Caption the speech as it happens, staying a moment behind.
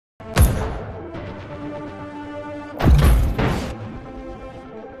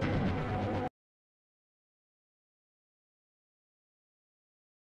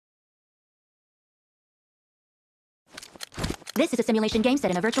This is a simulation game set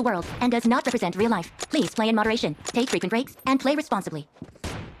in a virtual world and does not represent real life. Please play in moderation, take frequent breaks, and play responsibly.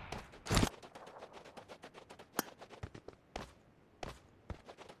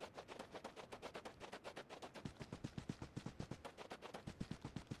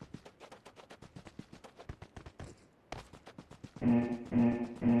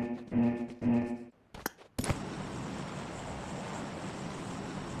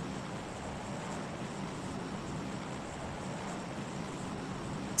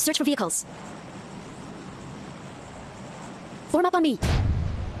 Search for vehicles. Form up on me.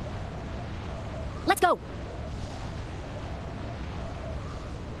 Let's go.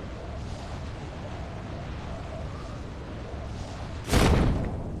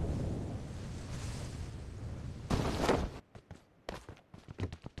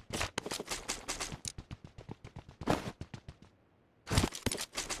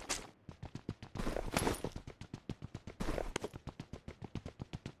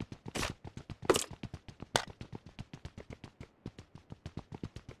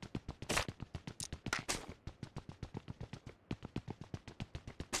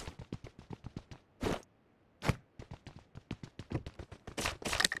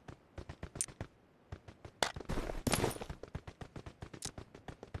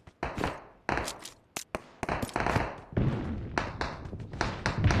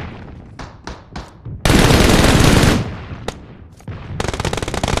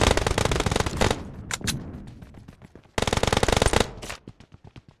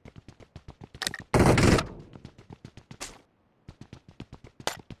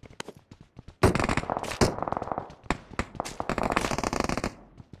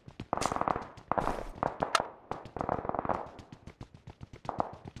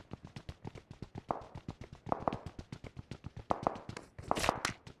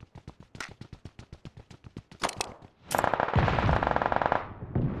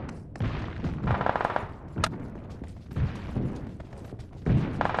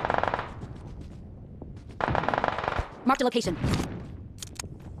 Marked a location.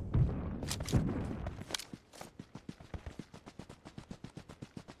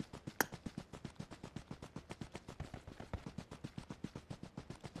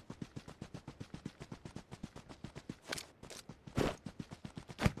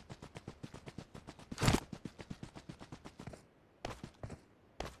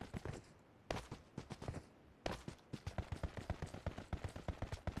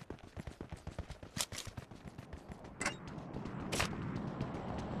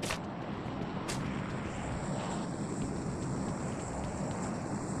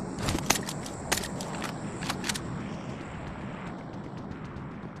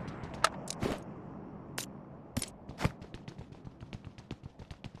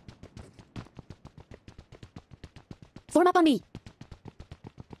 Form up on me.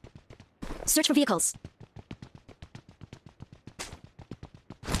 Search for vehicles.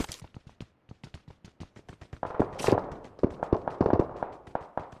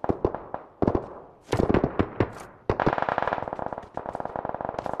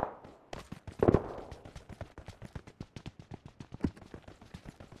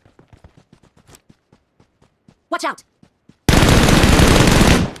 Watch out!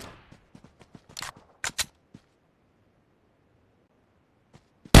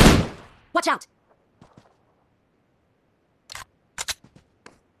 Watch out!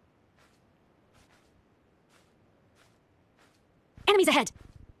 Enemies ahead!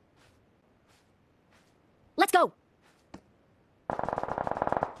 Let's go!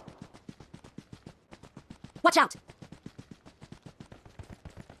 Watch out!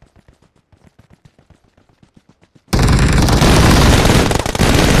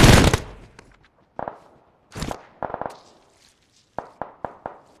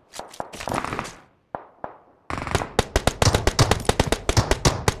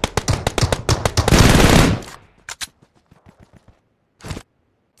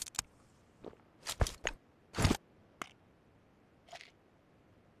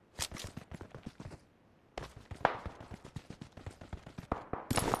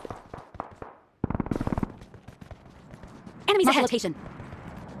 Enemies ahead. Location.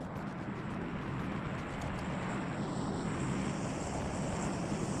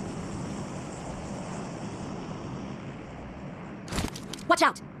 Watch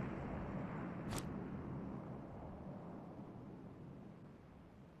out.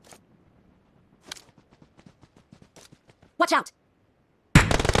 Watch out.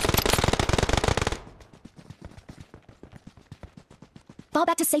 Fall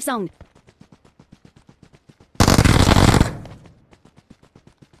back to safe zone.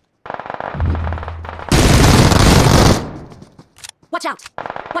 Watch out!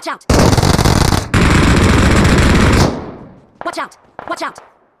 Watch out! Watch out! Watch out!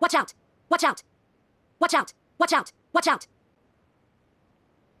 Watch out! Watch out! Watch out! Watch out! Watch out!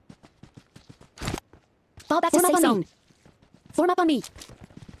 Fall back to safe zone. Form up on me.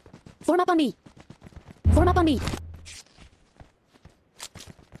 Form up on me. Form up on me.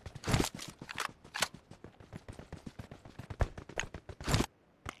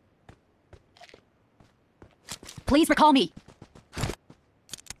 Please recall me.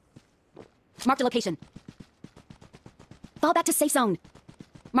 Marked a location. Fall back to safe zone.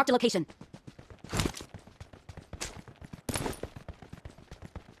 Marked a location.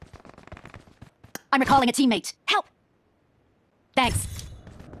 I'm recalling a teammate. Help! Thanks.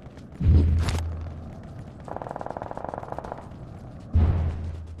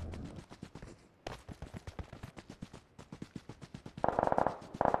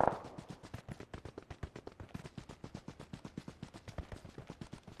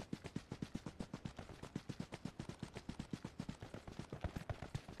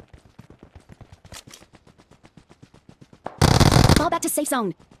 Fall back to safe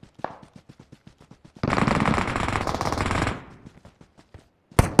zone.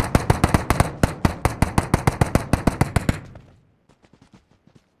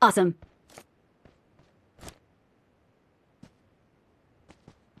 Awesome.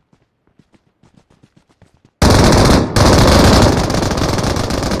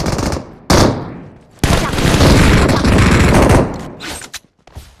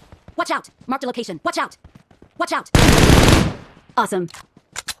 Watch out! Marked a location. Watch out! Watch out! Awesome.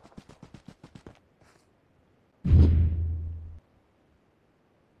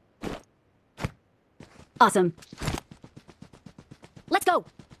 Awesome. Let's go!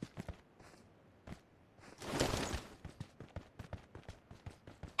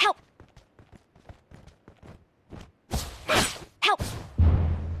 Help! Help!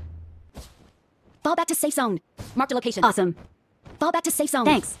 Fall back to safe zone. Marked a location. Awesome. Fall back to safe zone.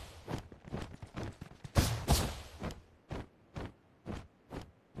 Thanks.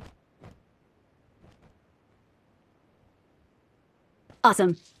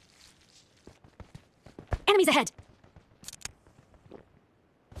 Awesome. Enemies ahead.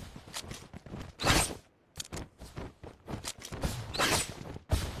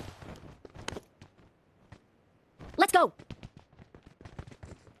 Let's go.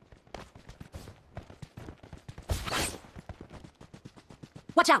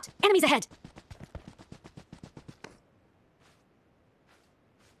 Watch out. Enemies ahead.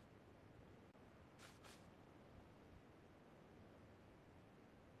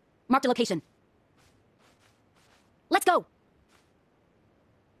 Marked a location. Let's go!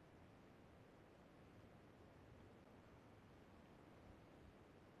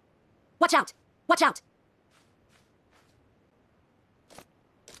 Watch out! Watch out!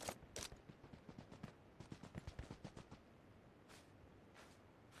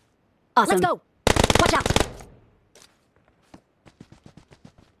 Awesome. Let's go! Watch out!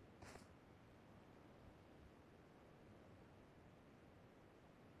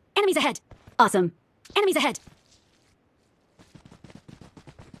 Enemies ahead! Awesome. Enemies ahead!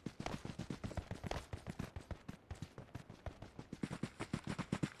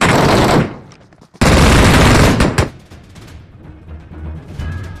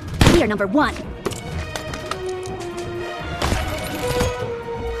 We are number 1.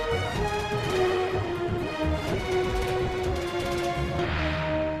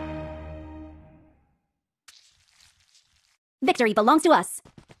 Victory belongs to us.